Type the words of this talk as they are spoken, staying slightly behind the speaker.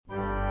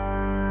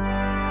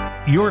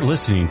You're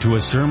listening to a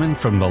sermon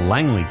from the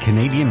Langley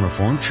Canadian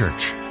Reformed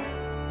Church.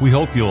 We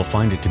hope you'll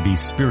find it to be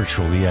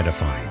spiritually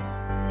edifying.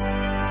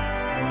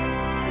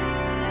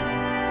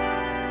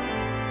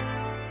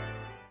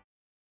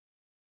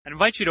 I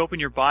invite you to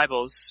open your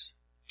Bibles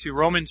to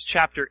Romans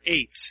chapter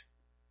 8.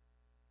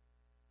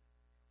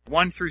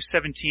 1 through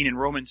 17 in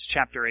Romans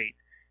chapter 8.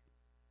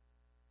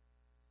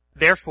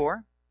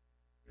 Therefore,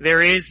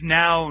 there is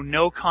now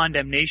no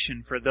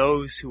condemnation for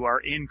those who are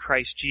in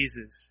Christ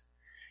Jesus.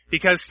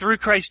 Because through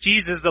Christ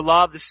Jesus, the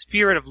law of the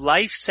Spirit of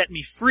life set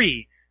me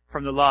free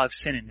from the law of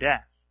sin and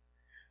death.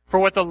 For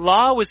what the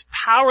law was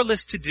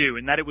powerless to do,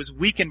 in that it was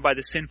weakened by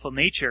the sinful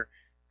nature,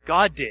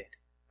 God did,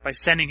 by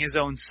sending His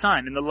own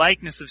Son in the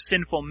likeness of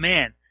sinful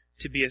man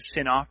to be a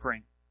sin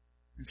offering.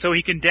 And so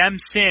He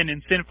condemned sin in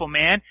sinful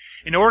man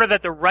in order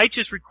that the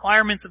righteous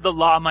requirements of the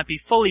law might be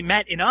fully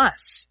met in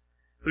us,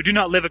 who do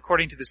not live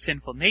according to the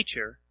sinful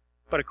nature,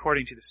 but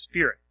according to the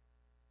Spirit.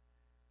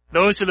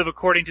 Those who live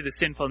according to the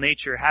sinful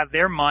nature have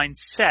their minds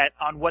set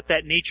on what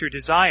that nature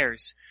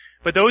desires.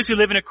 But those who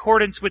live in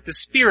accordance with the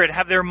Spirit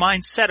have their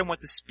minds set on what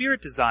the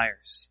Spirit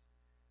desires.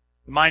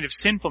 The mind of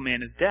sinful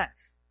man is death,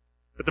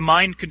 but the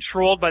mind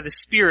controlled by the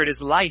Spirit is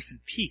life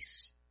and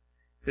peace.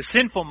 The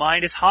sinful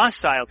mind is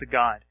hostile to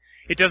God.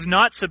 It does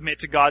not submit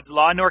to God's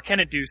law, nor can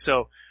it do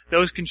so.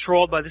 Those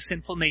controlled by the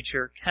sinful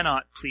nature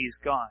cannot please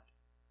God.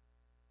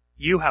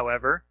 You,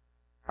 however,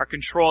 are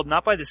controlled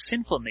not by the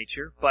sinful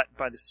nature, but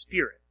by the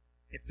Spirit,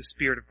 if the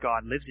Spirit of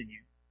God lives in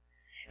you.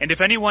 And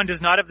if anyone does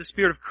not have the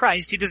Spirit of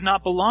Christ, he does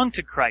not belong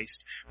to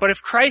Christ. But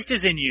if Christ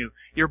is in you,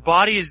 your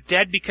body is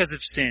dead because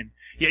of sin,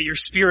 yet your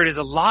spirit is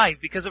alive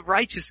because of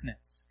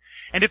righteousness.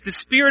 And if the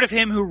Spirit of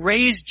Him who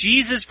raised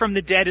Jesus from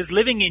the dead is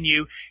living in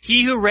you,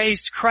 He who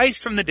raised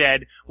Christ from the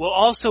dead will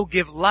also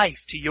give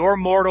life to your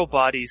mortal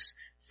bodies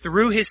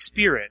through His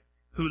Spirit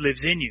who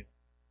lives in you.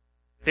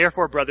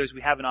 Therefore, brothers,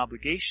 we have an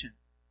obligation.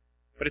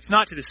 But it's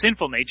not to the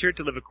sinful nature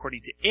to live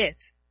according to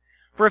it.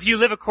 For if you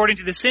live according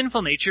to the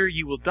sinful nature,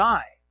 you will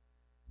die.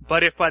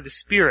 But if by the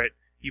Spirit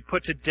you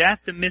put to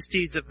death the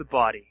misdeeds of the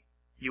body,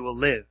 you will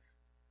live.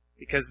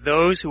 Because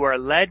those who are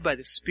led by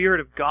the Spirit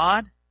of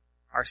God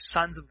are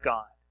sons of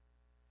God.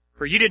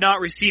 For you did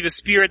not receive a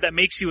spirit that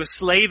makes you a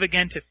slave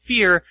again to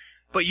fear,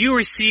 but you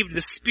received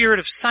the Spirit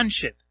of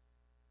sonship.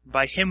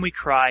 By Him we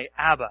cry,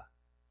 Abba,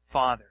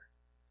 Father.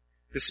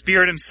 The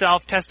Spirit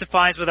Himself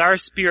testifies with our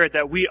spirit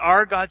that we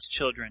are God's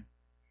children.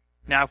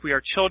 Now if we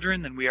are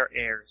children, then we are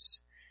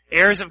heirs.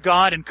 Heirs of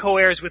God and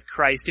co-heirs with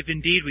Christ, if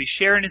indeed we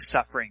share in His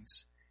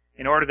sufferings,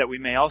 in order that we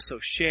may also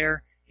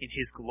share in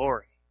His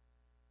glory.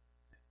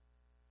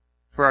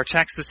 For our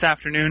text this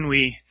afternoon,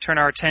 we turn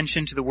our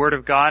attention to the Word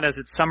of God as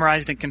it's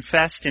summarized and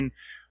confessed in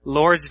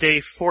Lord's Day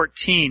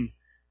 14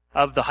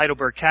 of the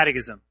Heidelberg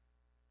Catechism.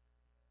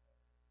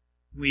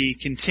 We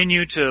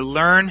continue to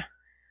learn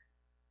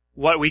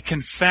what we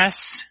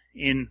confess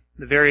in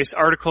the various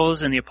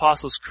articles in the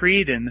Apostles'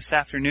 Creed, and this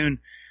afternoon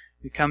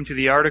we come to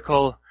the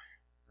article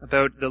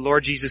about the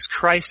Lord Jesus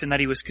Christ and that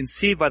He was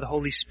conceived by the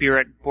Holy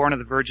Spirit, born of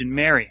the Virgin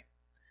Mary.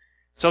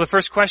 So the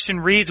first question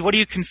reads, what do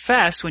you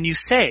confess when you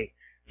say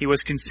He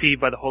was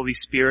conceived by the Holy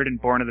Spirit and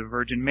born of the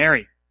Virgin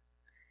Mary?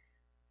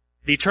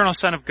 The eternal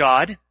Son of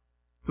God,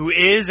 who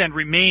is and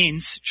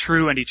remains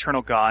true and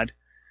eternal God,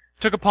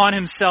 took upon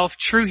Himself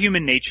true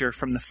human nature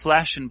from the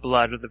flesh and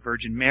blood of the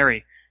Virgin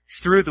Mary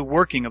through the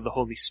working of the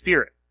Holy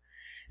Spirit.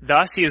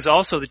 Thus He is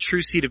also the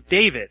true seed of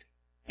David,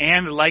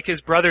 and like His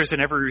brothers in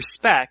every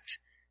respect,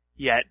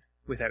 yet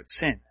without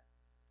sin.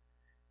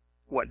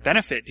 What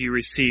benefit do you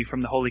receive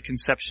from the holy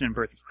conception and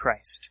birth of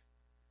Christ?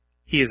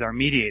 He is our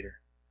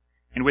mediator,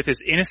 and with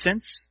His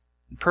innocence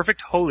and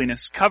perfect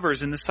holiness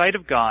covers in the sight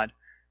of God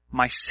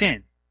my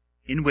sin,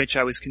 in which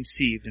I was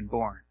conceived and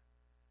born.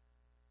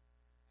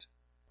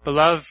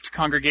 Beloved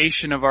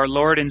congregation of our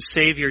Lord and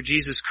Savior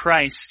Jesus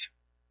Christ,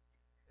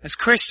 as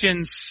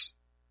Christians,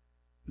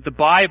 the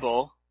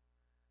Bible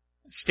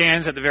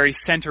stands at the very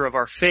center of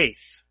our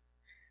faith.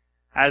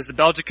 As the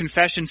Belgic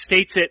Confession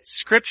states it,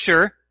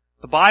 Scripture,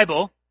 the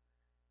Bible,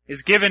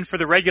 is given for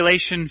the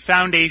regulation,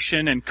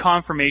 foundation, and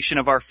confirmation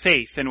of our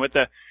faith. And what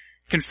the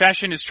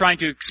Confession is trying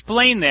to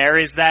explain there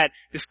is that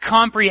this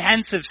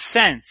comprehensive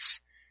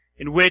sense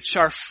in which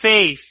our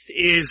faith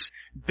is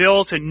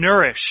built and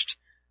nourished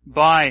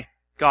by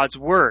God's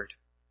Word.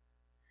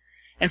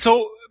 And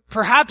so,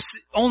 perhaps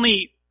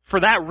only for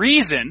that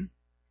reason,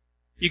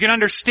 you can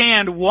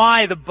understand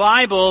why the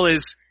Bible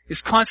is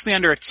constantly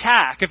under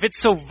attack. If it's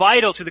so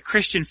vital to the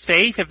Christian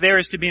faith, if there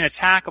is to be an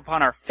attack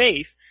upon our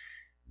faith,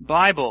 the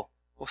Bible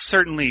will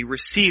certainly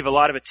receive a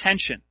lot of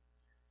attention.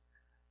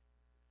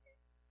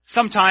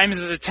 Sometimes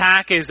this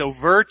attack is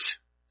overt,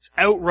 it's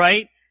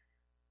outright.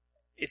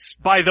 It's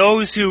by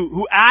those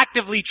who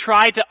actively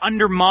try to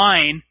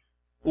undermine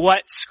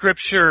what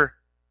Scripture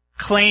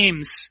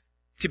claims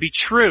to be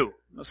true.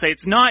 They'll say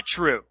it's not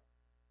true.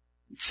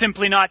 It's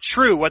simply not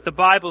true. What the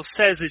Bible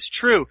says is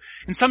true.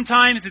 And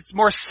sometimes it's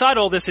more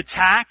subtle, this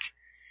attack,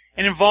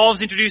 and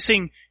involves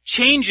introducing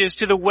changes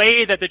to the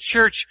way that the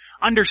church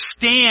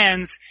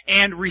understands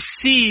and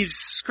receives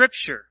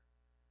Scripture.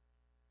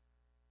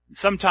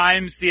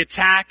 Sometimes the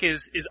attack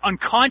is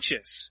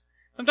unconscious.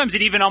 Sometimes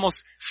it even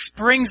almost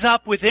springs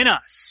up within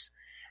us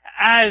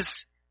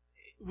as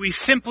we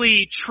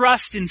simply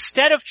trust,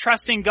 instead of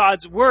trusting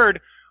God's Word,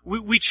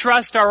 we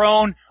trust our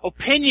own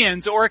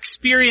opinions or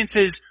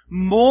experiences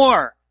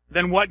more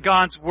than what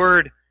God's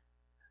Word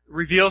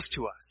reveals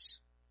to us.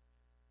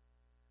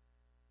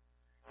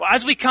 Well,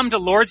 as we come to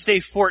Lord's Day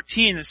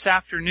 14 this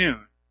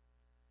afternoon,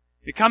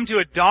 we come to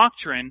a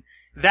doctrine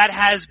that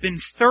has been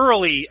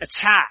thoroughly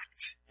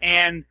attacked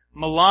and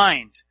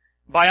maligned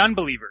by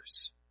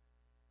unbelievers.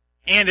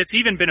 And it's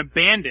even been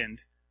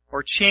abandoned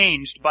or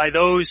changed by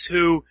those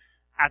who,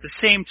 at the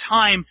same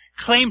time,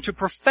 claim to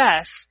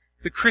profess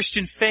the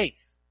Christian faith.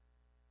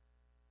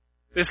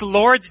 This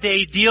Lord's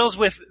Day deals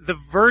with the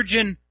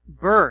virgin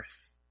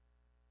birth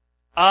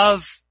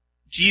of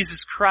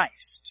Jesus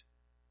Christ.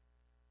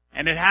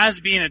 And it has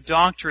been a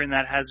doctrine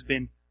that has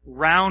been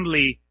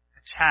roundly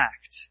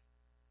attacked.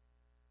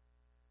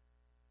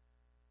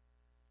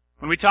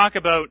 When we talk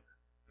about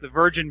the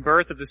virgin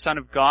birth of the Son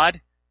of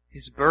God,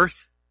 His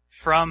birth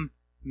from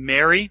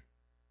Mary,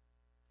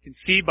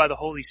 conceived by the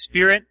Holy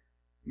Spirit,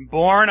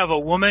 born of a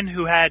woman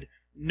who had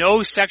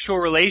no sexual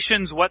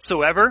relations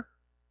whatsoever,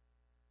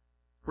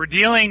 we're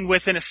dealing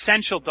with an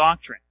essential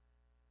doctrine.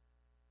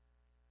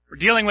 We're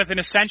dealing with an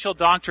essential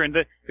doctrine.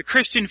 The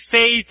Christian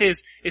faith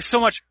is so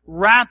much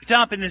wrapped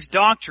up in this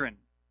doctrine.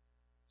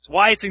 It's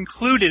why it's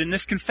included in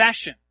this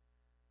confession,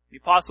 the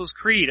Apostles'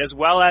 Creed, as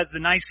well as the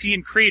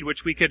Nicene Creed,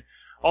 which we could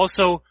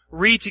also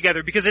read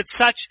together, because it's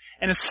such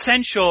an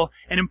essential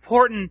and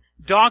important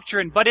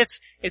doctrine, but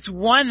it's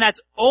one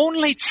that's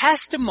only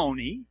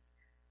testimony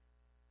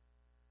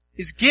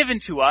is given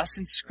to us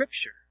in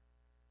Scripture.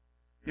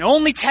 The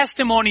only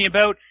testimony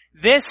about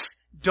this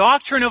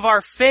doctrine of our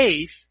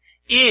faith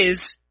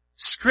is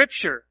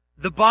Scripture,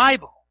 the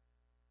Bible.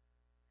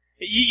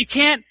 You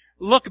can't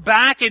look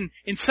back in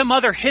some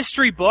other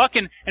history book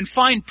and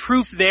find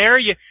proof there.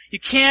 You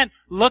can't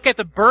look at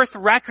the birth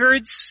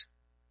records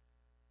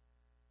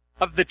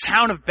of the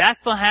town of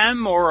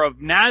Bethlehem or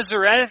of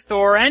Nazareth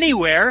or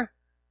anywhere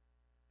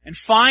and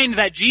find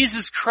that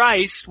Jesus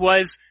Christ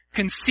was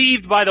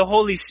conceived by the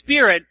Holy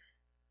Spirit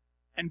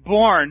and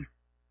born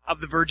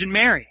of the Virgin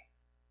Mary.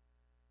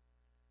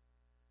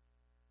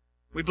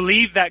 We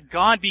believe that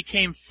God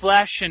became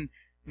flesh and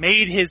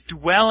made His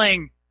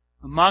dwelling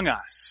among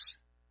us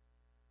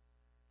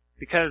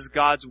because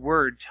God's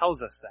Word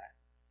tells us that.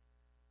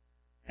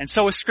 And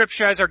so with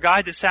Scripture as our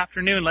guide this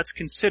afternoon, let's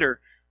consider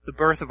the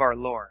birth of our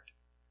Lord.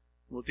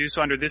 We'll do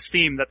so under this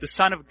theme, that the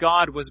Son of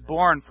God was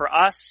born for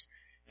us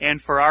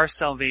and for our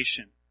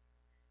salvation.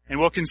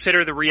 And we'll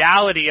consider the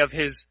reality of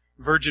His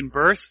virgin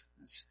birth.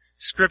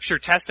 Scripture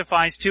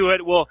testifies to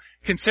it. We'll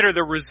consider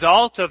the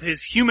result of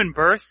His human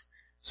birth.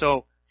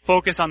 So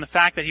focus on the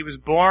fact that He was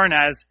born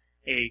as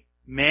a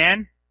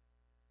man,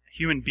 a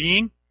human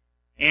being.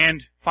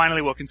 And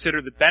finally, we'll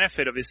consider the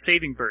benefit of His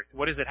saving birth.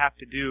 What does it have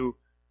to do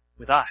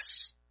with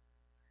us?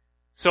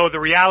 So the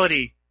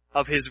reality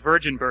of His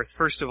virgin birth,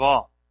 first of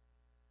all.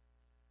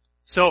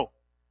 So,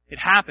 it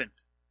happened.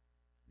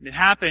 It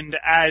happened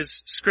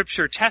as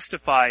Scripture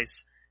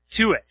testifies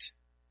to it.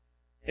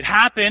 It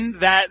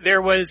happened that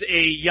there was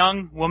a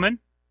young woman,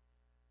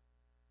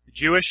 a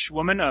Jewish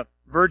woman, a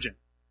virgin.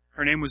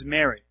 Her name was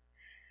Mary.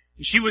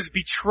 And she was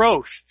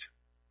betrothed,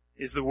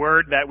 is the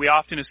word that we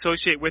often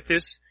associate with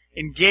this.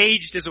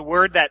 Engaged is a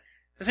word that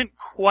doesn't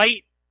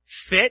quite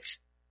fit.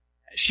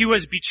 She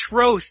was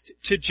betrothed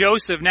to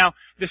Joseph. Now,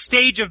 the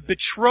stage of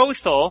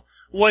betrothal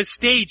was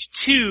stage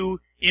 2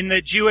 in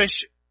the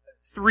Jewish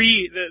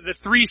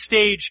three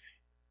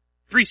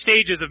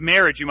stages of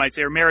marriage, you might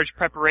say, or marriage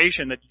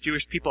preparation that the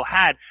Jewish people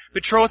had.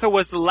 Betrothal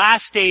was the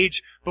last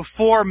stage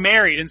before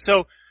married. And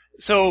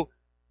so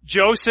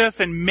Joseph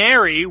and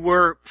Mary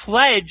were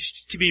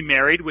pledged to be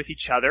married with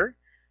each other,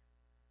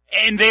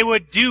 and they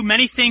would do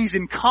many things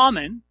in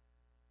common,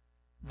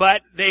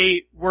 but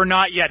they were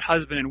not yet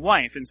husband and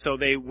wife, and so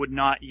they would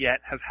not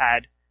yet have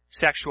had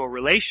sexual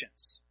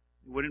relations.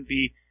 They wouldn't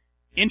be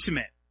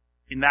intimate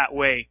in that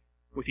way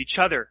with each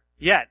other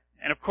yet.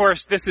 And of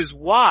course, this is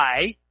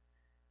why,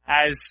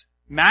 as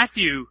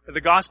Matthew,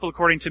 the Gospel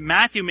according to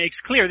Matthew makes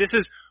clear, this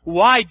is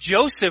why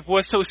Joseph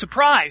was so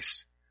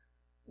surprised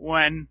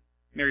when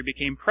Mary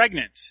became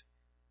pregnant.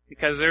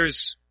 Because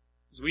there's,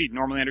 as we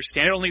normally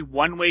understand it, only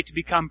one way to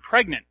become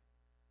pregnant.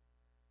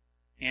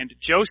 And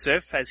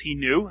Joseph, as he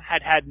knew,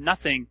 had had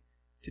nothing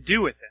to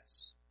do with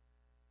this.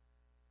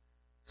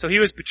 So he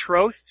was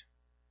betrothed,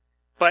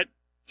 but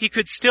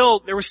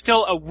there was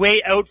still a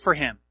way out for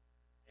him.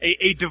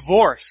 A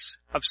divorce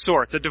of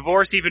sorts, a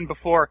divorce even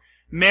before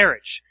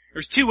marriage.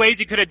 There's 2 ways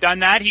he could have done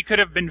that. He could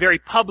have been very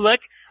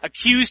public,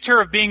 accused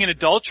her of being an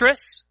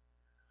adulteress,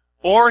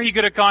 or he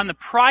could have gone the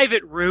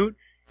private route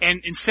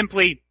and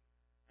simply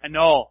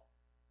annul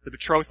the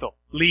betrothal,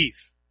 leave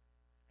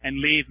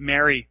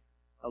Mary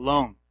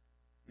alone.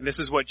 And this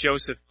is what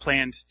Joseph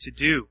planned to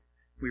do,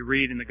 we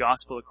read in the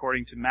Gospel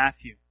according to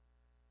Matthew.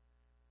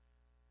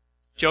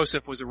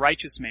 Joseph was a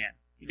righteous man.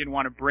 He didn't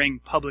want to bring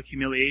public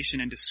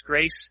humiliation and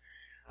disgrace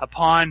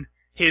upon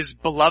his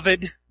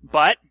beloved,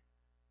 but,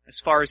 as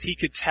far as he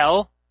could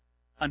tell,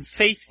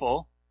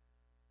 unfaithful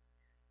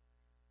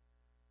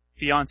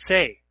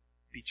fiancé,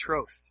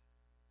 betrothed.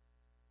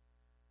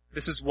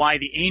 This is why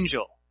the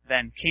angel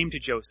then came to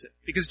Joseph.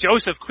 Because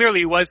Joseph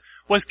clearly was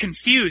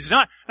confused,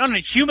 not on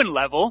a human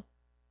level.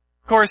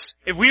 Of course,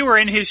 if we were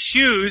in his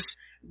shoes,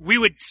 we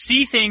would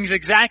see things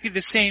exactly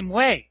the same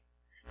way.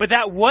 But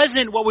that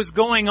wasn't what was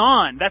going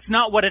on. That's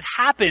not what had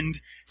happened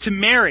to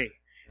Mary.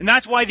 And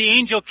that's why the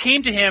angel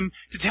came to him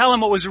to tell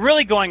him what was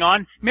really going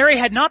on. Mary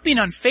had not been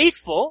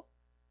unfaithful,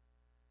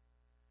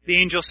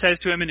 the angel says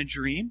to him in a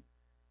dream,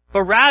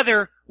 but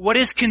rather what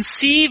is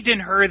conceived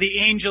in her, the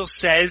angel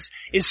says,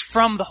 is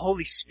from the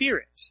Holy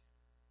Spirit.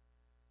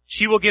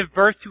 She will give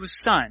birth to a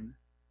son,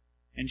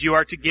 and you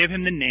are to give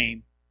him the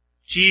name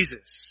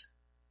Jesus.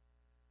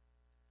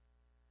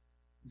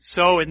 And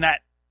so in that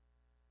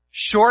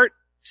short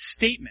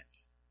statement,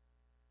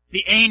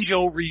 the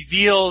angel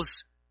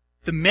reveals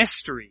the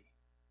mystery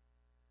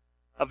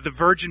of the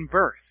virgin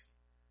birth,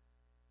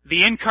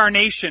 the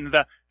incarnation,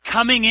 the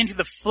coming into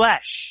the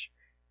flesh,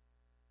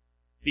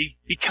 the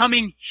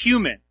becoming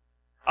human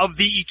of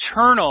the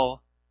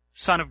eternal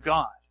Son of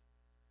God.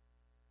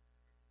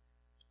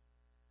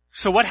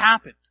 So what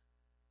happened?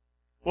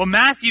 Well,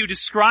 Matthew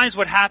describes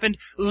what happened.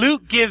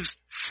 Luke gives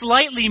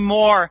slightly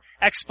more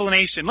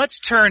explanation. Let's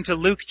turn to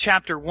Luke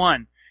chapter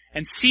 1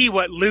 and see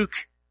what Luke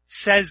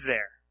says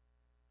there.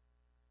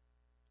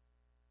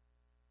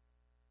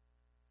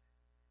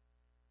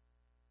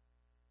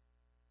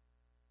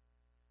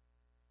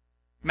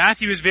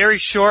 Matthew is very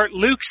short.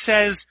 Luke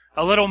says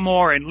a little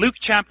more in Luke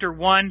chapter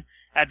 1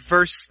 at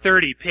verse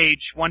 30,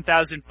 page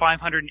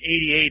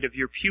 1588 of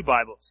your pew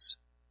Bibles.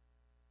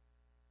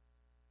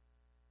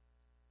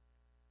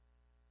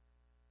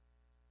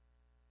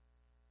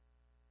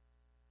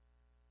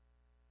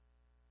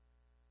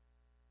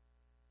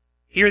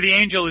 Here the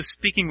angel is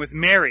speaking with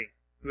Mary,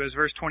 who, as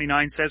verse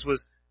 29 says,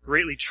 was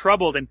greatly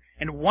troubled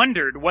and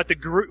wondered what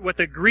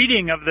the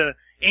greeting of the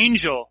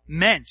angel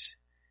meant.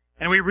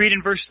 And we read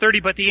in verse 30,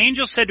 but the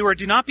angel said to her,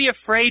 do not be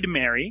afraid,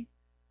 Mary.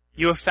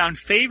 You have found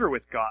favor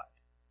with God.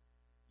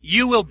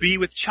 You will be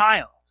with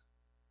child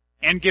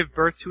and give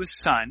birth to a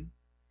son,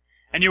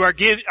 and you are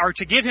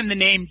to give him the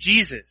name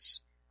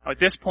Jesus. Now, at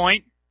this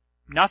point,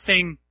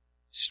 nothing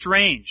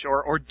strange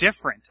or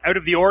different, out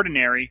of the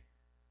ordinary,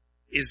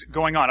 is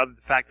going on, other than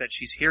the fact that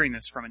she's hearing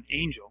this from an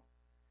angel.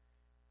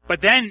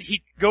 But then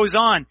he goes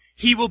on,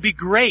 he will be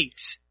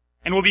great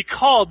and will be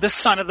called the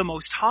Son of the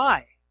Most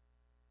High.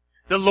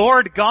 The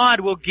Lord God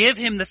will give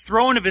him the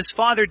throne of his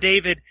father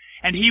David,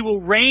 and he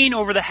will reign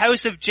over the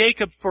house of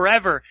Jacob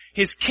forever.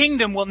 His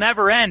kingdom will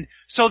never end.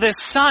 So this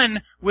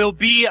son will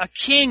be a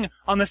king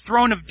on the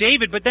throne of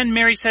David. But then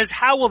Mary says,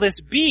 how will this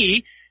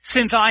be,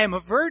 since I am a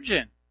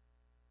virgin?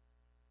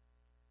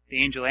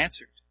 The angel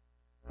answered,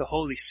 the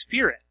Holy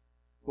Spirit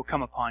will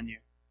come upon you,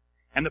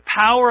 and the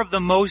power of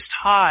the Most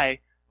High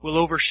will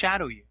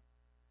overshadow you.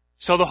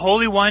 So the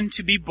Holy One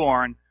to be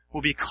born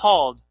will be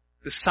called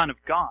the Son of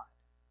God.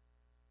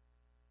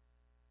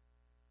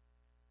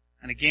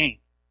 And again,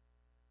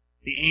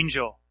 the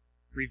angel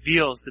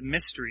reveals the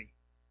mystery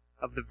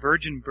of the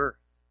virgin birth.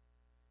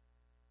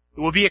 It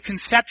will be a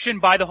conception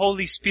by the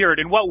Holy Spirit.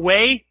 In what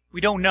way?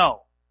 We don't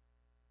know.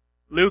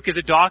 Luke is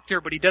a doctor,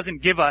 but he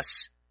doesn't give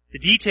us the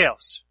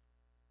details.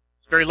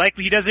 It's very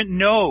likely he doesn't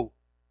know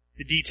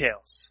the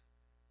details.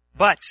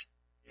 But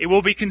it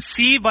will be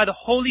conceived by the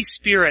Holy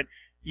Spirit,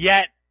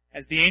 yet,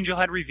 as the angel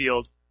had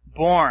revealed,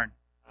 born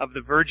of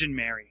the Virgin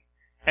Mary.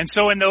 And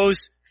so in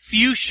those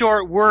few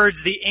short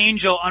words, the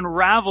angel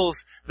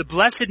unravels the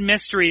blessed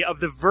mystery of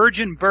the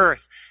virgin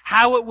birth,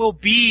 how it will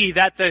be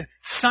that the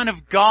Son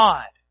of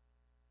God,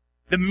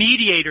 the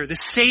mediator, the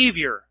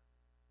Savior,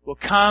 will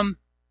come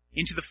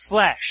into the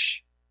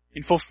flesh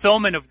in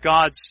fulfillment of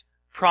God's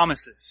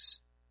promises.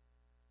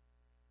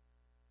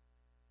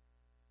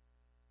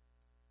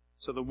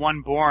 So the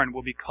one born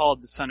will be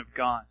called the Son of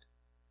God,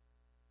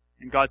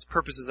 and God's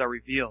purposes are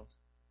revealed.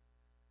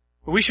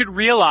 But we should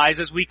realize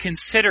as we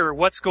consider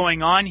what's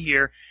going on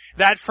here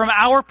that from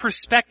our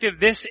perspective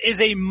this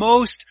is a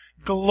most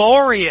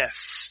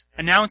glorious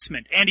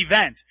announcement and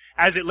event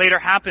as it later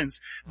happens.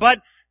 But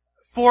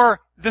for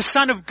the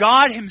Son of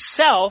God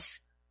himself,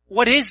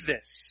 what is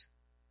this?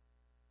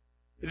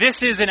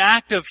 This is an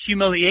act of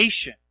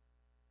humiliation.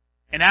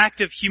 An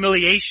act of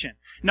humiliation.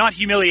 Not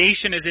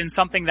humiliation as in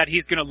something that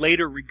he's going to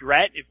later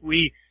regret. If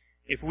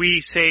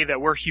we say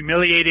that we're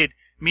humiliated,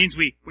 means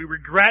we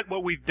regret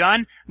what we've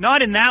done.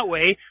 Not in that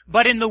way,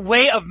 but in the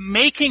way of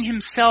making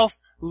himself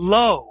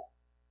low.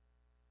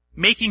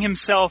 Making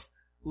himself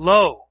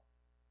low.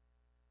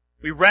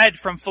 We read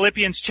from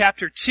Philippians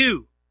chapter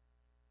 2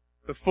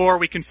 before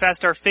we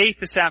confessed our faith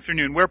this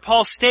afternoon, where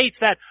Paul states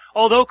that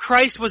although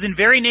Christ was in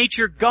very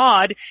nature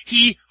God,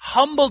 he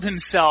humbled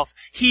himself.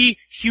 He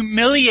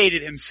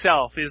humiliated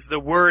himself is the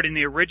word in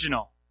the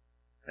original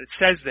that it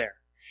says there.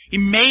 He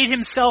made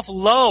himself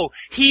low.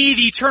 He,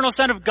 the eternal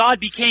Son of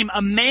God, became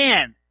a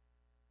man.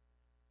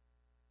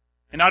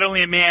 And not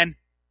only a man,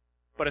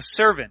 but a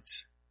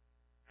servant.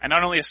 And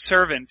not only a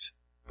servant,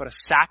 but a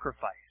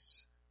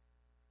sacrifice.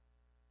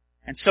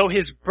 And so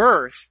his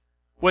birth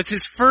was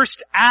his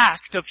first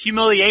act of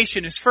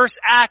humiliation, his first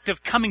act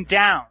of coming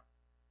down.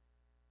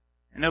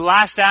 And the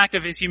last act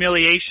of his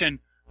humiliation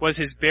was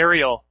his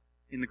burial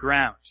in the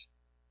ground.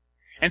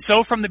 And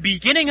so from the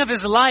beginning of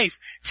his life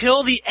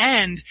till the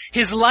end,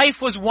 his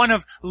life was one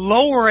of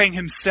lowering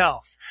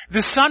himself.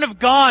 The Son of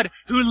God,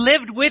 who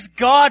lived with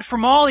God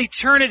from all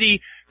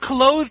eternity,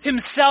 clothed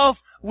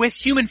himself with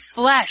human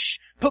flesh,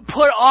 but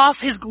put off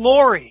his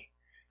glory,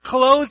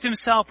 clothed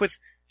himself with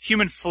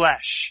human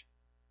flesh,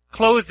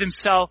 clothed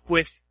himself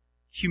with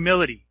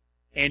humility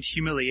and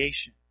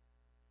humiliation.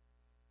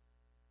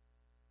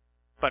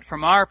 But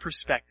from our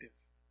perspective,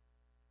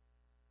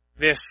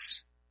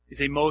 this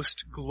is a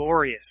most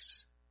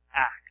glorious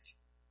act.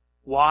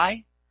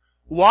 Why?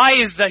 Why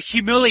is the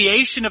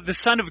humiliation of the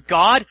Son of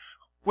God,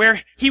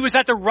 where he was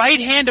at the right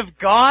hand of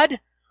God,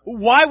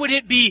 why would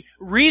it be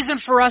reason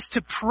for us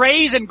to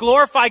praise and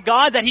glorify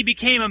God that he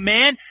became a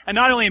man, and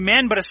not only a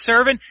man but a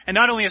servant, and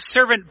not only a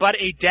servant but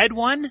a dead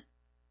one?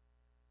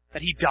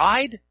 That he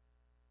died?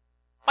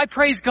 Why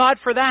praise God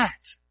for that?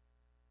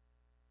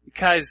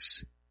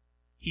 Because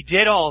he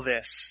did all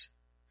this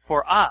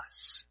for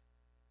us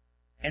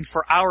and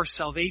for our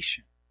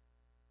salvation.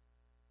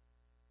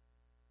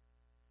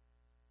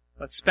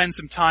 Let's spend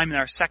some time in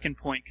our second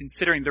point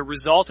considering the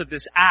result of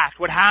this act.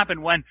 What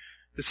happened when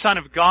the Son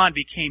of God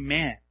became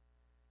man?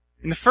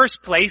 In the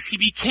first place, he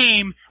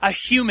became a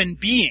human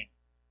being.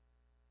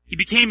 He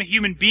became a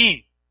human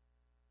being.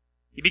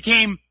 He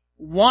became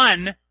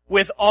one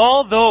with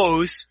all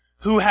those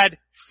who had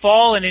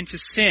fallen into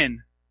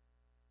sin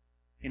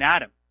in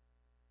Adam.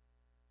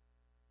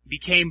 He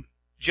became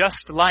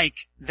just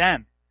like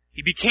them.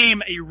 He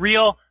became a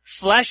real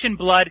flesh and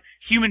blood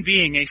human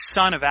being, a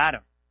son of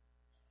Adam.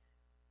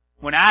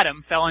 When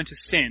Adam fell into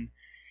sin,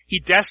 he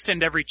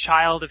destined every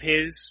child of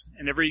his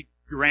and every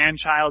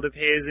grandchild of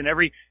his and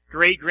every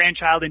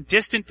great-grandchild and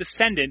distant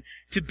descendant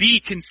to be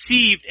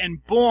conceived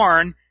and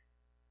born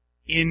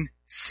in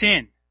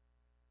sin.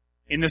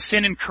 In the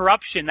sin and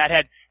corruption that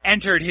had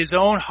entered his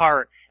own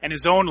heart and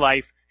his own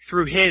life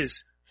through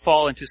his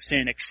fall into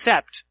sin,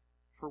 except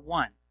for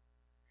one.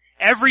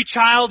 Every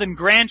child and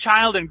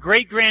grandchild and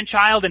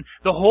great-grandchild and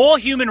the whole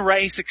human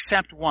race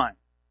except one.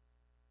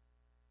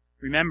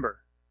 Remember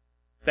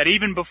that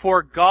even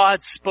before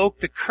God spoke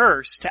the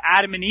curse to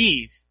Adam and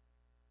Eve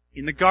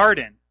in the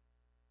garden,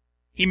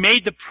 he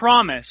made the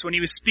promise when he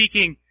was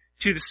speaking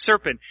to the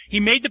serpent. He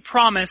made the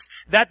promise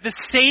that the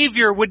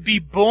Savior would be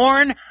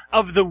born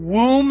of the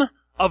womb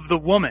of the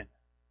woman.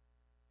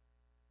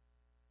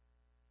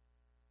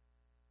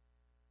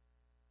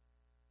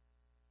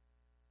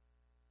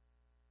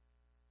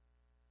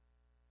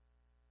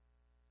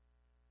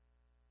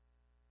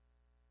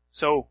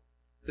 So,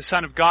 the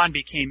Son of God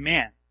became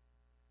man.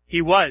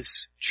 He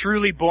was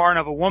truly born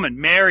of a woman.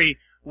 Mary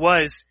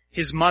was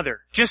his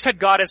mother, just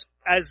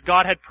as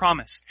God had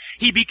promised.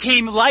 He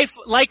became life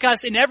like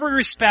us in every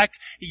respect,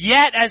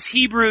 yet as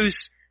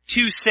Hebrews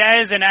 2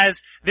 says, and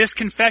as this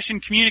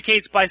confession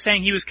communicates by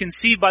saying he was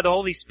conceived by the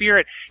Holy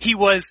Spirit, he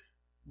was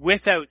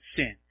without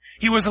sin.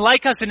 He was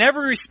like us in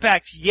every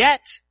respect,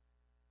 yet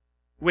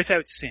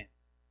without sin.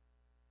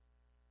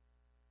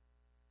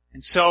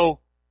 And so,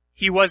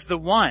 he was the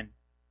one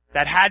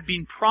that had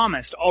been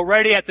promised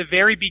already at the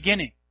very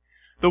beginning.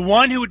 The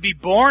one who would be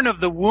born of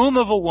the womb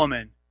of a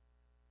woman,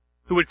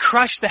 who would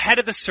crush the head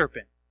of the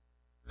serpent,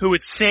 who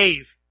would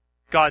save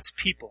God's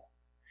people.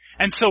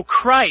 And so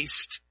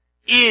Christ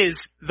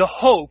is the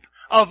hope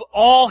of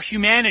all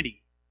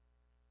humanity,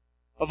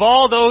 of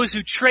all those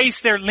who trace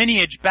their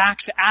lineage back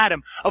to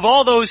Adam, of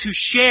all those who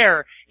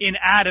share in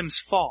Adam's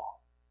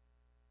fall.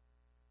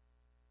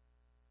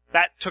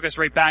 That took us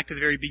right back to the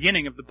very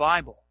beginning of the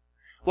Bible.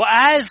 Well,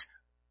 as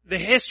the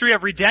history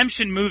of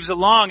redemption moves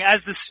along,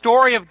 as the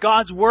story of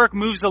God's work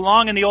moves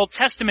along in the Old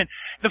Testament,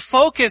 the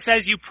focus,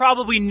 as you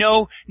probably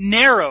know,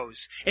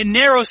 narrows. It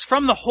narrows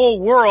from the whole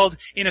world,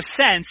 in a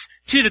sense,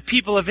 to the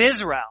people of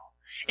Israel.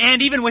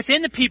 And even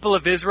within the people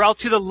of Israel,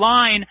 to the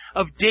line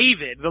of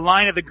David, the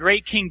line of the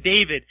great King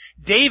David.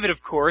 David,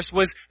 of course,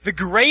 was the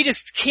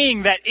greatest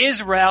king that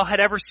Israel had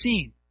ever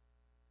seen.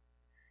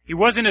 He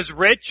wasn't as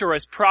rich or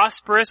as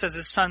prosperous as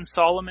his son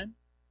Solomon,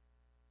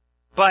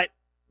 but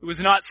it was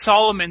not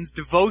Solomon's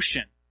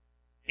devotion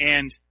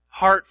and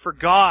heart for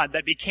God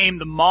that became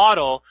the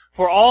model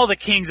for all the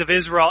kings of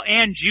Israel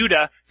and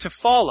Judah to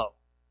follow.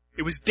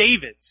 It was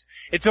David's.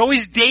 It's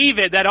always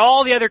David that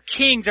all the other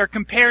kings are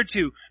compared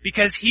to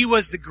because he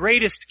was the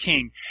greatest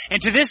king.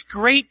 And to this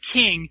great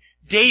king,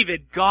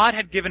 David, God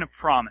had given a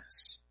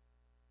promise.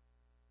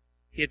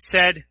 He had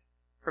said,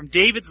 from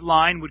David's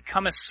line would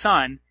come a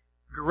son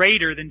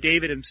greater than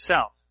David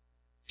himself.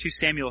 2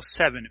 Samuel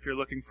 7, if you're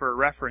looking for a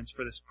reference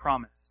for this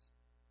promise.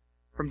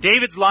 From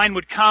David's line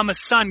would come a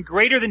son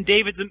greater than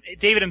David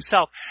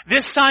himself.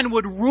 This son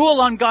would rule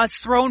on God's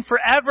throne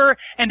forever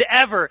and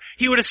ever.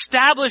 He would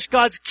establish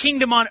God's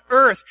kingdom on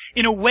earth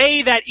in a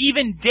way that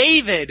even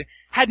David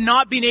had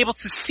not been able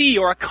to see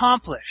or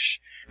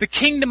accomplish. The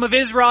kingdom of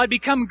Israel had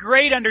become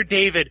great under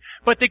David,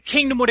 but the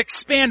kingdom would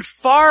expand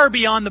far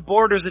beyond the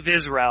borders of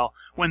Israel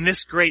when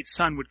this great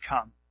son would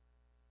come.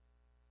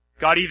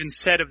 God even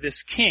said of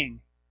this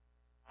king,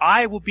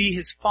 I will be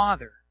his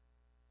father,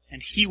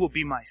 and he will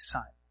be my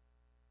son.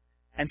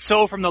 And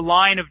so from the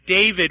line of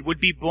David would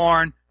be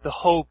born the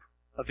hope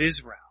of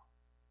Israel.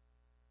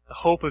 The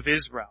hope of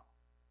Israel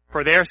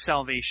for their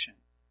salvation.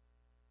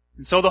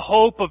 And so the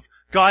hope of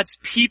God's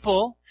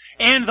people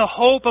and the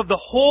hope of the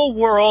whole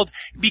world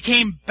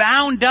became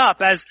bound up,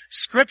 as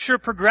Scripture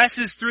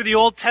progresses through the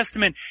Old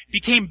Testament,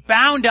 became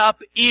bound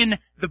up in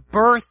the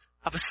birth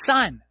of a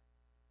son.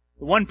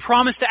 The one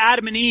promised to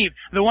Adam and Eve,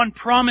 the one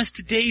promised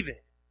to David.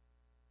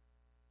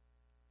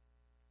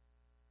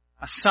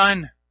 A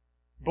son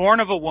born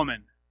of a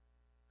woman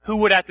who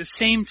would at the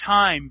same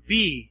time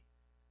be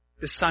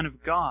the Son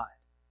of God.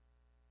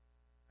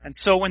 And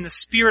so when the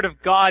Spirit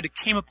of God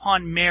came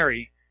upon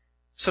Mary,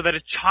 so that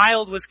a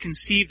child was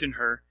conceived in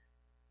her,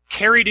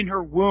 carried in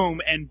her womb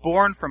and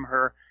born from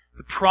her,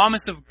 the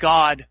promise of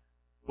God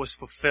was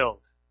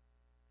fulfilled.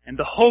 And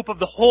the hope of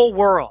the whole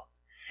world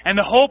and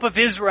the hope of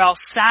Israel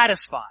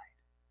satisfied.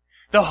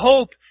 The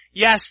hope,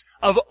 yes,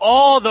 of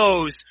all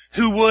those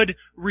who would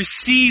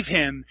receive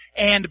him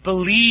and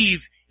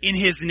believe in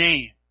his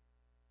name.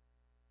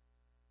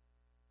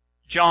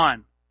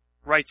 John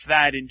writes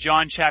that in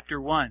John chapter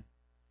 1.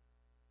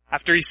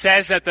 After he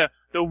says that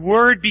the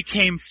Word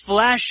became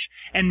flesh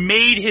and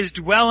made his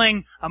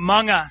dwelling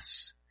among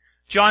us.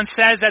 John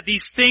says that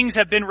these things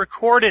have been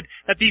recorded,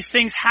 that these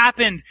things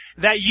happened,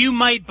 that you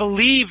might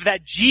believe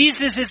that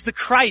Jesus is the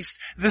Christ,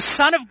 the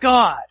Son of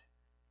God,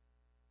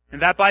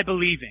 and that by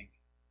believing,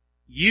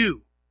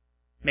 you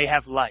may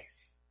have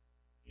life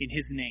in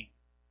his name.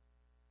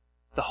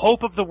 The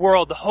hope of the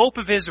world, the hope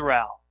of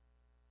Israel,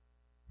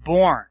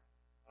 born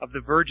of the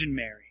Virgin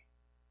Mary.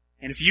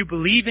 And if you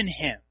believe in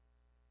him,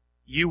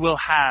 you will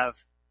have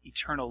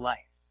eternal life.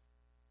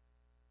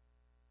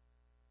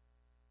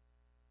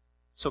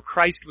 So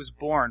Christ was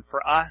born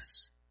for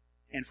us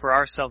and for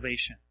our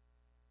salvation.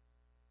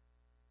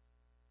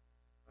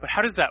 But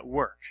how does that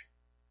work,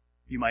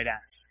 you might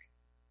ask?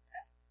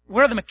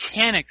 What are the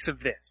mechanics of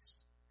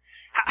this?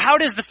 How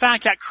does the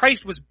fact that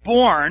Christ was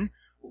born,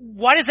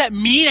 why does that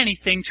mean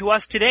anything to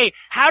us today?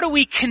 How do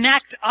we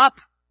connect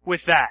up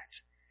with that?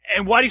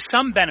 And why do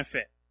some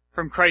benefit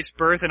from Christ's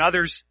birth and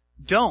others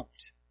don't?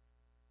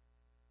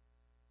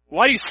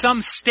 Why do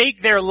some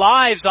stake their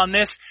lives on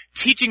this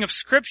teaching of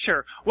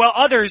Scripture, while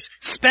others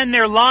spend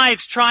their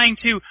lives trying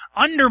to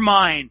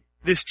undermine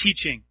this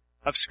teaching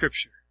of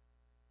Scripture?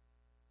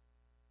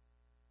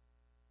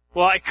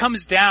 Well, it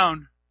comes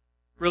down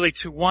really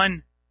to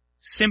one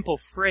simple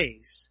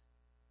phrase.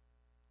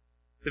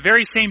 The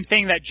very same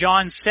thing that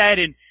John said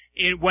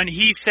when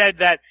he said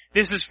that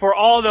this is for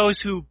all those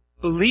who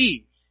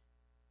believe,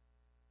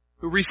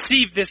 who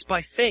receive this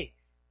by faith.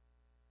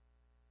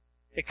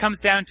 It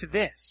comes down to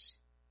this.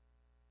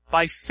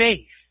 By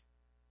faith,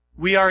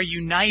 we are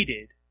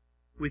united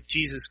with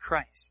Jesus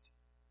Christ.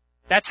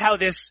 That's how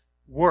this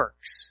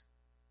works.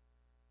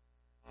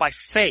 By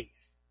faith,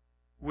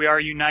 we are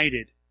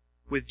united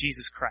with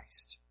Jesus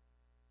Christ.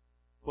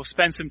 We'll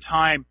spend some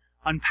time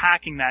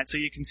unpacking that so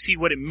you can see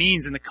what it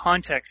means in the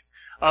context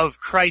of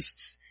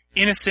Christ's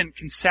innocent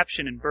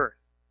conception and birth.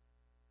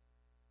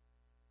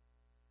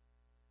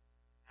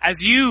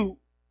 As you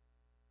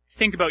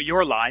think about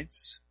your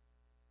lives,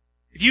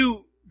 if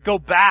you go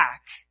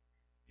back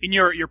in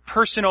your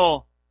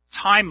personal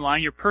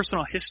timeline, your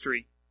personal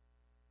history,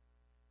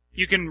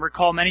 you can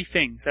recall many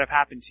things that have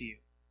happened to you.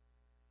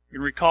 You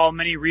can recall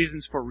many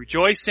reasons for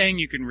rejoicing.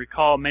 You can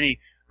recall many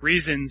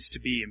reasons to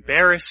be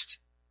embarrassed.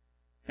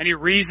 Many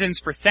reasons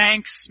for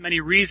thanks. Many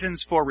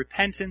reasons for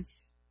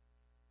repentance.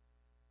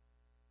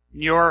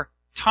 And your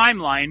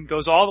timeline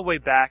goes all the way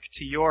back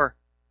to your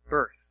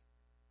birth.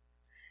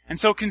 And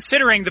so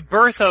considering the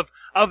birth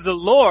of the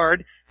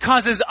Lord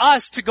causes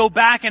us to go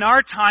back in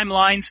our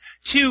timelines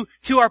to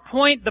our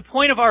point, the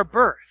point of our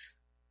birth.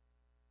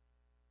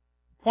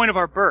 The point of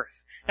our birth.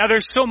 Now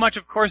there's so much,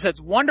 of course,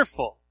 that's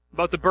wonderful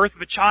about the birth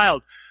of a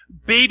child.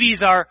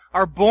 Babies are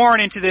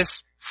born into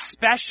this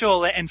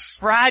special and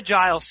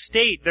fragile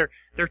state.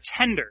 They're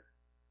tender.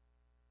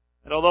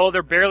 And although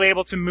they're barely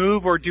able to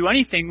move or do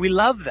anything, we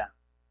love them.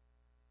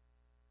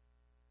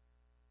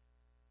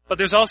 But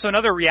there's also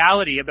another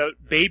reality about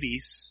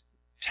babies,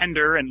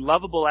 tender and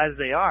lovable as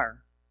they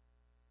are.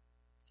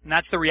 And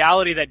that's the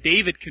reality that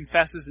David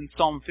confesses in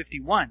Psalm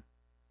 51,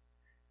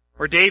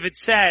 where David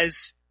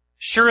says,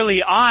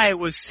 "Surely I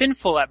was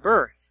sinful at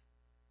birth,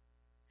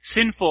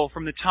 sinful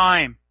from the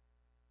time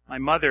my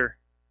mother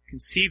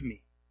conceived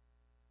me."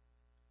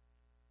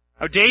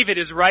 Now David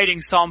is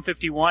writing Psalm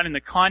 51 in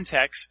the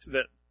context,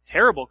 the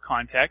terrible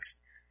context,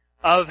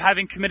 of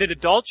having committed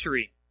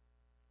adultery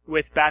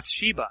with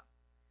Bathsheba,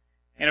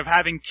 and of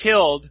having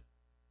killed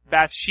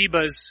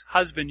Bathsheba's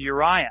husband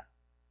Uriah.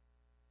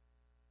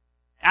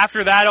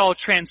 After that all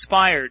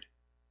transpired,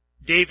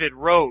 David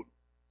wrote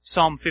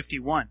Psalm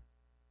 51.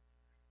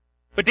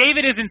 But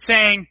David isn't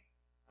saying,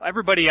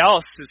 everybody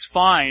else is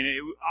fine.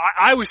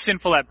 I was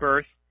sinful at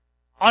birth,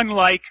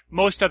 unlike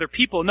most other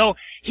people. No,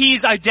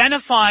 he's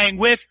identifying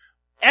with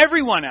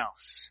everyone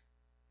else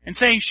and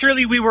saying,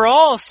 surely we were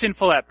all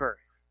sinful at birth.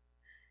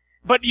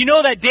 But you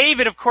know that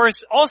David, of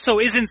course, also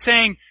isn't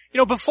saying,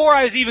 before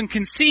I was even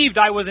conceived,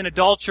 I was an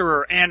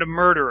adulterer and a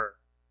murderer.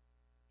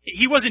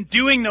 He wasn't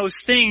doing those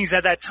things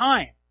at that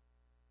time.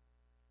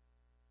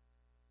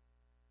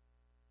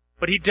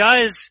 But he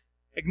does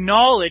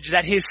acknowledge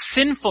that his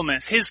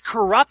sinfulness, his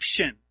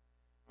corruption,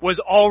 was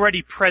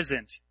already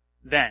present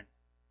then.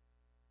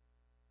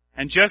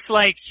 And just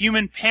like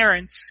human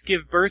parents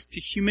give birth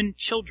to human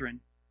children,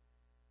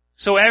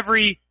 so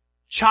every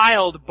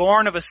child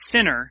born of a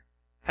sinner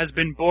has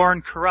been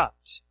born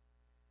corrupt.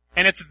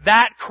 And it's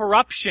that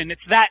corruption,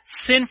 it's that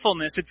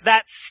sinfulness, it's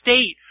that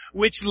state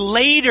which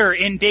later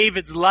in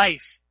David's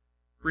life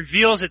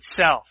reveals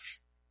itself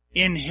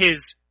in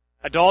his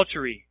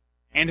adultery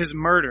and his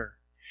murder.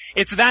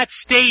 It's that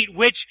state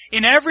which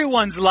in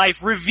everyone's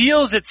life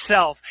reveals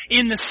itself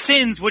in the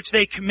sins which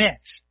they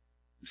commit.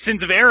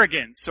 Sins of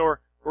arrogance or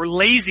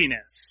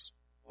laziness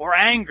or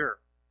anger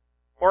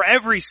or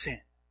every sin.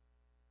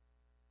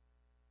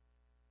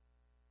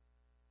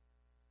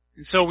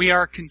 And so we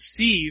are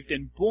conceived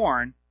and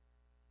born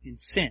in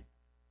sin.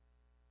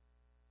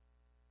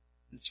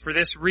 It's for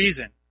this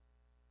reason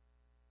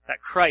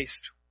that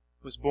Christ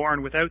was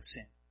born without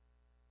sin.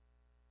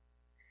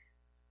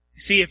 You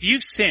see, if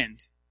you've sinned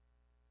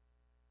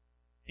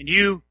and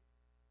you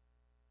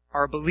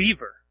are a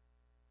believer,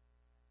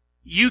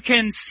 you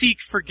can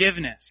seek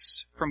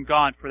forgiveness from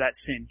God for that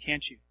sin,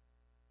 can't you?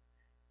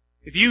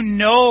 If you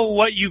know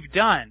what you've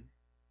done,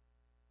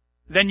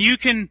 then you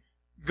can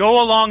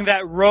go along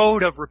that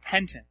road of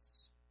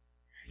repentance.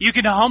 You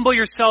can humble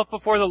yourself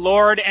before the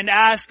Lord and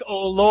ask,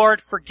 "Oh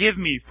Lord, forgive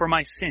me for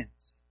my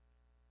sins."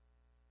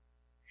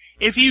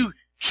 If you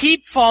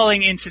keep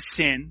falling into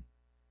sin,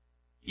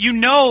 you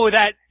know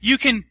that you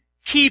can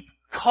keep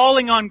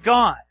calling on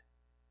God.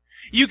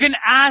 You can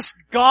ask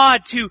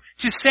God to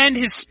send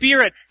His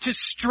Spirit to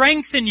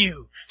strengthen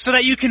you so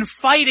that you can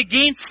fight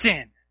against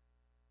sin.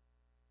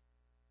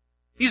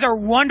 These are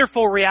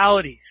wonderful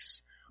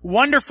realities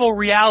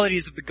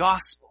of the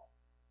gospel.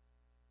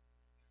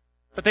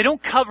 But they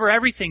don't cover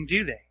everything,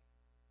 do they?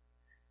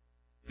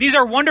 These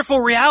are wonderful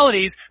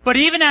realities, but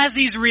even as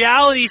these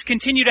realities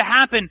continue to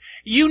happen,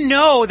 you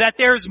know that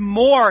there's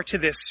more to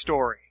this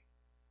story.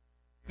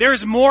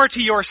 There's more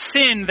to your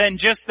sin than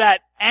just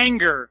that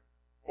anger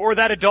or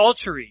that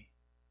adultery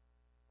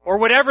or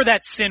whatever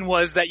that sin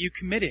was that you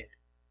committed.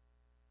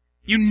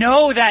 You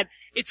know that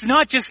it's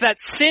not just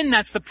that sin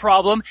that's the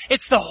problem,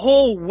 it's the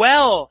whole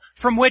well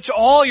from which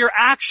all your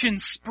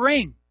actions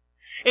spring.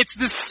 It's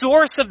the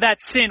source of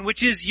that sin,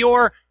 which is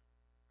your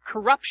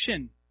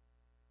corruption,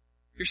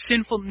 your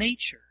sinful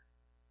nature.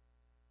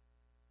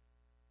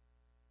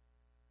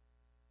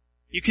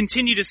 You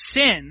continue to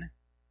sin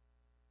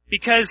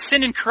because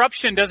sin and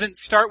corruption doesn't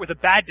start with a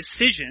bad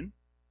decision.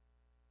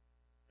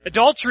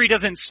 Adultery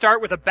doesn't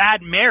start with a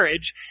bad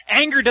marriage.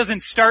 Anger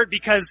doesn't start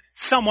because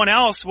someone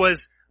else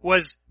was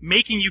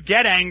making you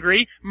get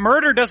angry.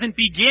 Murder doesn't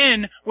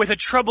begin with a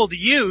troubled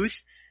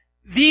youth.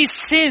 These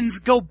sins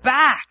go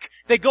back.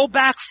 They go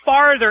back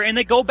farther and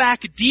they go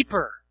back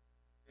deeper.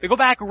 They go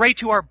back right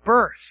to our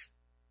birth,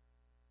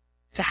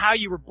 to how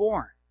you were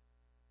born.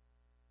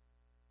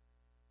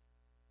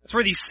 That's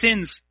where these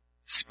sins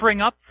spring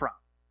up from.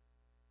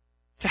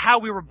 To how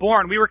we were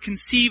born. We were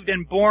conceived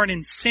and born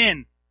in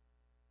sin.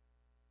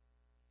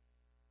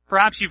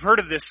 Perhaps you've heard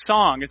of this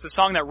song. It's a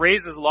song that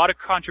raises a lot of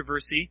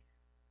controversy.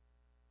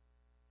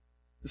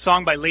 The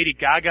song by Lady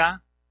Gaga.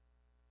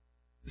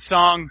 The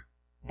song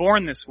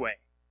Born This Way.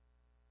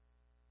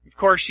 Of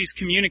course, she's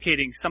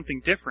communicating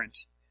something different.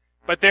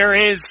 But there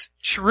is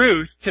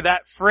truth to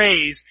that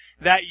phrase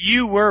that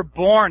you were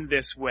born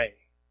this way.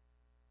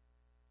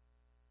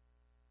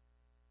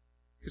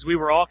 Because we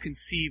were all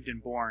conceived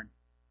and born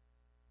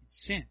in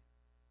sin.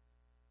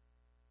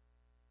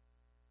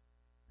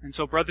 And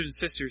so, brothers and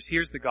sisters,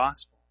 here's the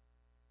gospel.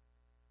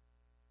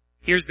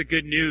 Here's the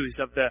good news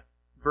of the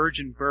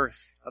virgin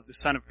birth of the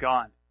Son of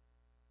God.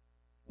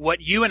 What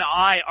you and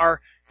I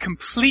are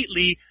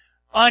completely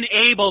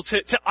unable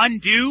to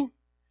undo,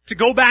 to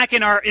go back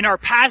in our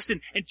past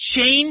and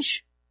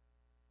change,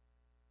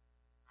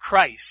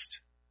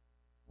 Christ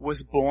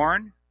was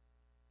born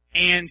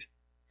and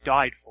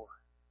died for.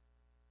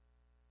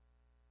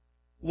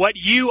 What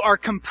you are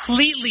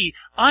completely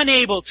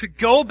unable to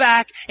go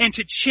back and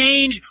to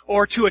change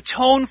or to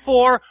atone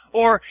for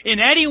or in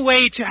any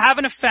way to have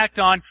an effect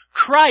on,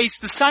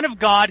 Christ, the Son of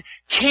God,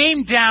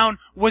 came down,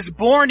 was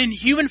born in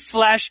human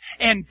flesh,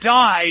 and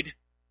died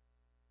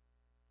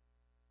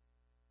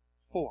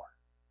for,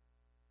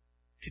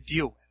 to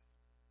deal with.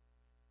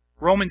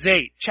 Romans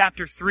 8,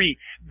 chapter 3.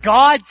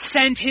 God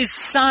sent His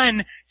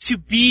Son to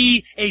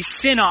be a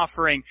sin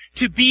offering,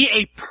 to be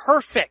a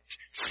perfect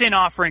sin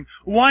offering,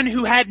 one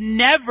who had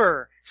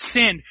never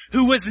sinned,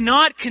 who was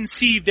not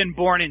conceived and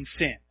born in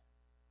sin.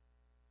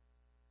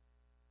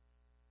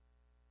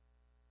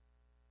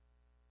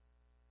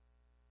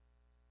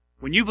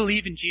 When you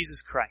believe in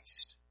Jesus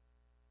Christ,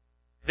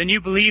 then you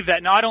believe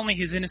that not only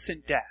his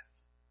innocent death,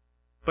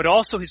 but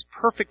also his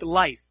perfect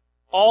life,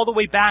 all the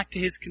way back to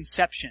his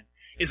conception,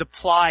 is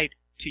applied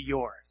to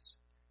yours.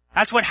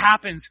 That's what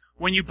happens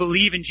when you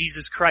believe in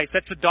Jesus Christ.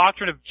 That's the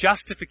doctrine of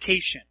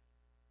justification.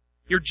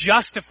 You're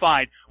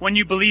justified when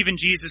you believe in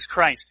Jesus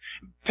Christ.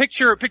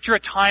 Picture a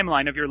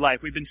timeline of your life.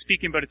 We've been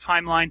speaking about a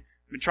timeline.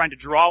 I've been trying to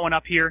draw one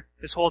up here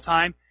this whole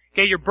time.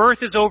 Okay, your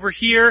birth is over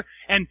here,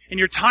 and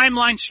your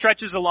timeline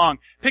stretches along.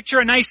 Picture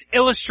a nice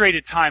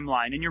illustrated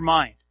timeline in your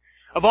mind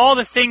of all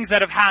the things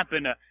that have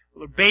happened.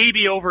 A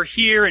baby over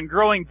here and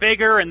growing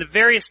bigger and the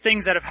various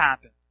things that have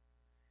happened.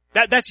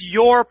 That's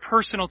your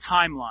personal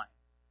timeline.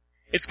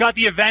 It's got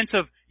the events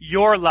of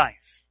your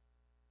life.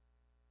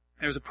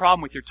 There's a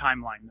problem with your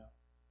timeline, though.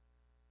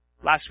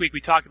 Last week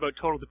we talked about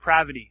total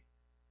depravity.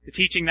 The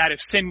teaching that if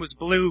sin was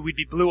blue, we'd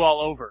be blue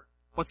all over.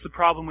 What's the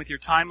problem with your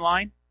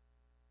timeline?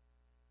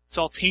 It's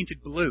all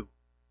tainted blue,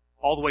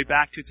 all the way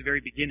back to its very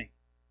beginning.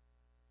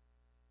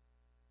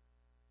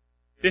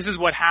 This is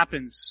what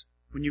happens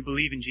when you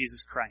believe in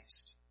Jesus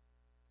Christ.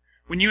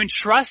 When you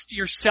entrust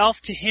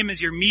yourself to him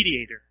as your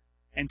mediator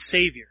and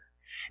Savior,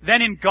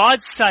 then in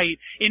God's sight,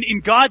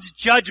 in God's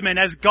judgment,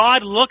 as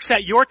God looks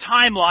at your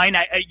timeline,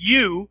 at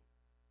you,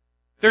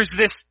 there's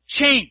this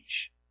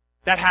change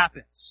that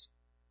happens.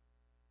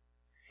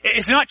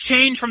 It's not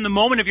change from the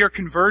moment of your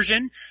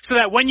conversion, so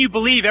that when you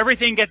believe,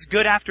 everything gets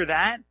good after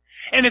that.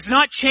 And it's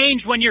not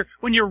changed when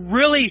you're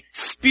really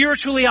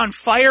spiritually on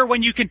fire,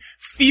 when you can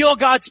feel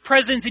God's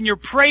presence and you're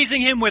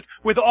praising him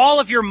with all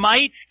of your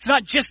might. It's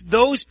not just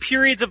those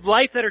periods of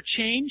life that are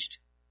changed.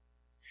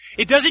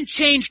 It doesn't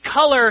change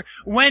color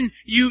when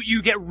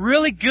you get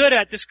really good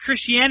at this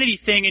Christianity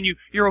thing and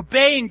you're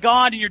obeying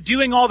God and you're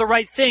doing all the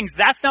right things.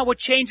 That's not what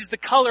changes the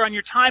color on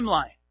your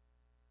timeline.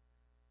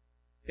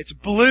 It's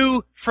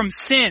blue from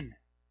sin.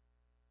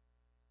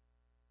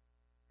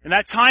 And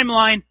that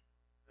timeline,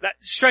 that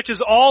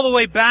stretches all the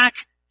way back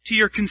to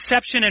your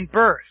conception and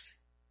birth.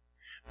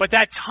 But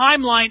that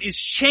timeline is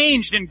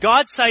changed in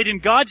God's sight, in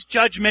God's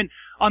judgment,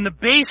 on the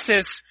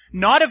basis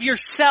not of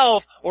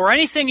yourself or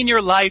anything in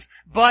your life,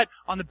 but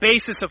on the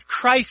basis of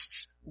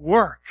Christ's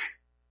work.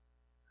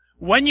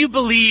 When you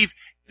believe,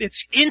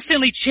 it's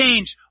instantly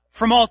changed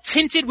from all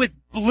tinted with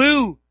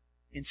blue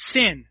in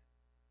sin.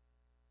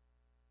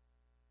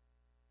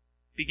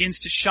 Begins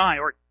to shine,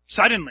 or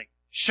suddenly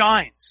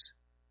shines,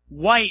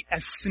 white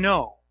as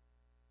snow.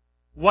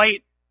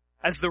 White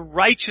as the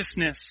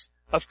righteousness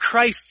of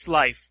Christ's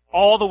life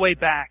all the way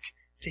back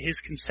to his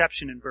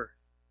conception and birth.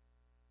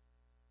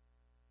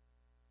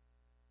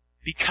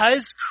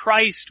 Because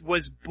Christ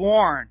was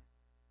born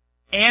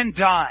and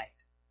died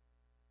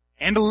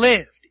and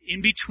lived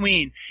in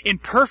between in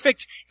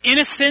perfect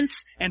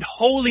innocence and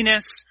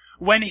holiness,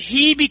 when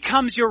he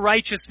becomes your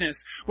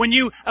righteousness, when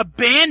you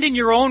abandon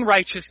your own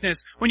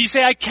righteousness, when you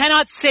say, I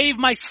cannot save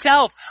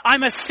myself,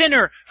 I'm a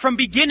sinner from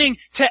beginning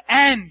to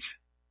end,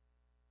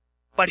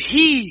 but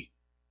he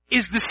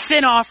is the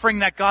sin offering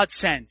that God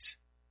sent,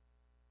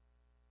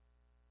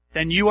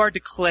 then you are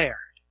declared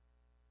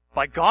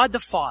by God the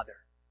Father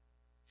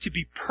to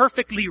be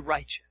perfectly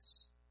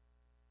righteous.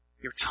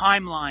 Your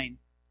timeline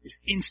is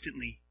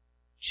instantly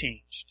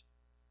changed.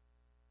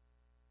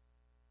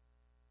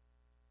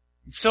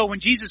 And so when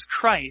Jesus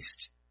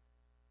Christ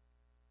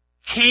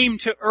came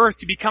to earth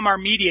to become our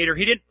mediator,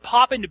 he didn't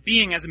pop into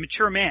being as a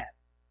mature man.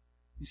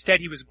 Instead,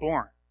 he was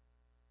born.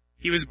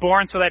 He was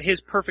born so that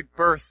his perfect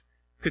birth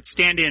could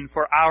stand in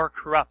for our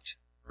corrupt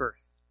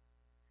birth.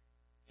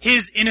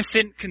 His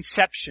innocent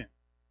conception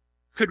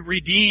could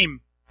redeem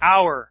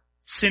our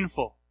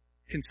sinful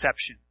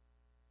conception.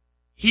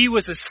 He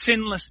was a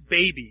sinless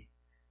baby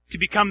to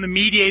become the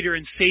mediator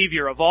and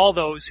savior of all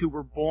those who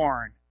were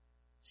born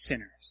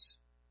sinners.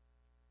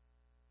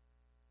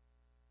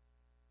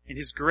 In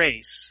his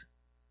grace,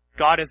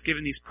 God has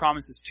given these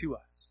promises to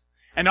us.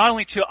 And not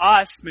only to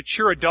us,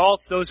 mature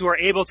adults, those who are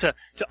able to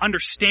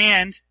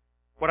understand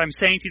what I'm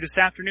saying to you this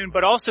afternoon,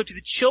 but also to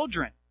the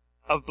children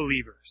of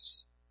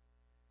believers.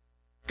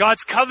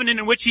 God's covenant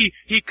in which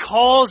he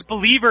calls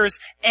believers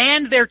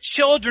and their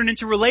children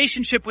into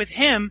relationship with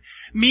him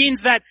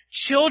means that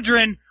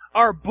children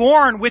are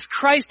born with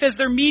Christ as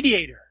their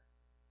mediator.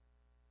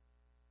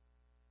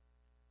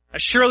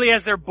 As surely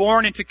as they're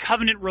born into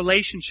covenant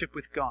relationship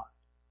with God.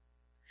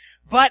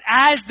 But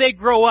as they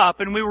grow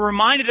up, and we were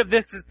reminded of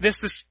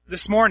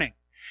this morning,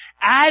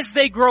 as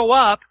they grow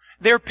up,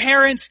 their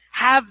parents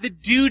have the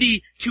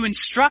duty to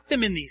instruct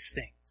them in these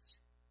things.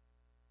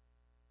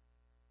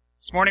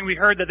 This morning we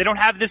heard that they don't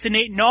have this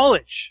innate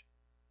knowledge.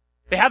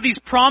 They have these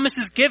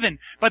promises given,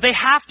 but they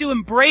have to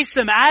embrace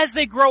them as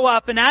they grow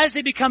up and as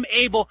they become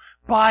able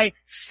by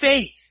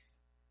faith.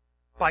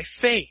 By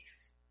faith.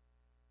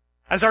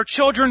 As our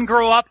children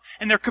grow up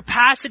and their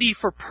capacity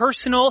for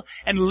personal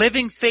and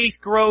living faith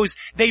grows,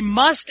 they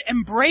must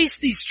embrace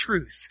these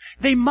truths.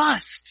 They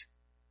must.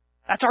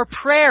 That's our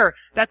prayer,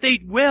 that they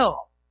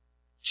will.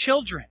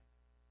 Children,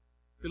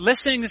 you're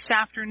listening this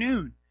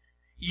afternoon.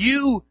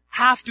 You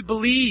have to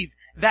believe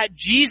that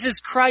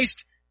Jesus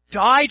Christ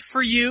died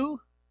for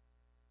you,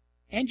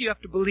 And you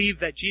have to believe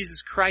that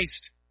Jesus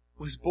Christ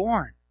was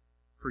born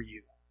for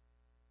you.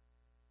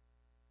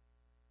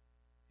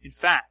 In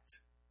fact,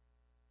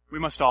 we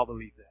must all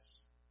believe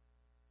this.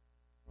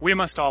 We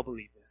must all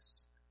believe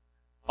this.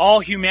 All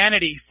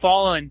humanity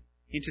fallen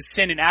into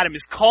sin in Adam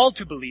is called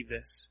to believe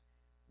this.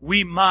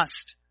 We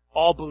must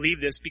all believe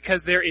this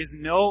because there is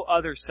no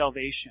other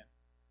salvation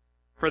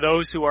for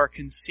those who are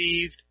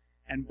conceived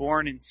and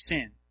born in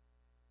sin.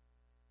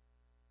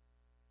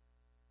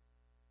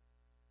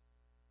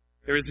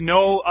 There is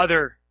no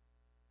other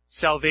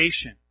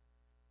salvation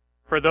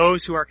for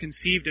those who are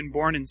conceived and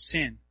born in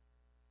sin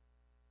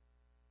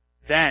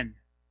than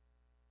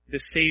the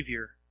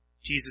Savior,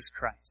 Jesus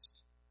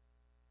Christ.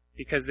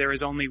 Because there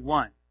is only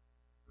one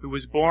who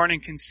was born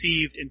and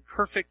conceived in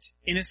perfect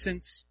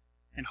innocence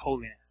and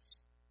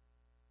holiness.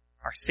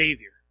 Our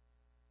Savior,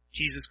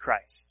 Jesus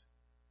Christ,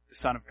 the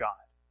Son of God.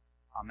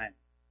 Amen.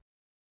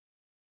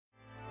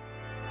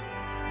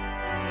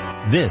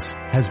 This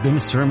has been a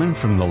sermon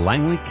from the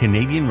Langley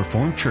Canadian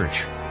Reformed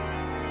Church.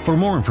 For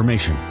more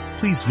information,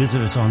 please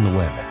visit us on the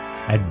web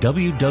at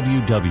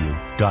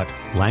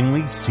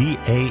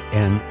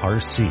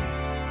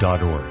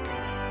www.langleycanrc.org.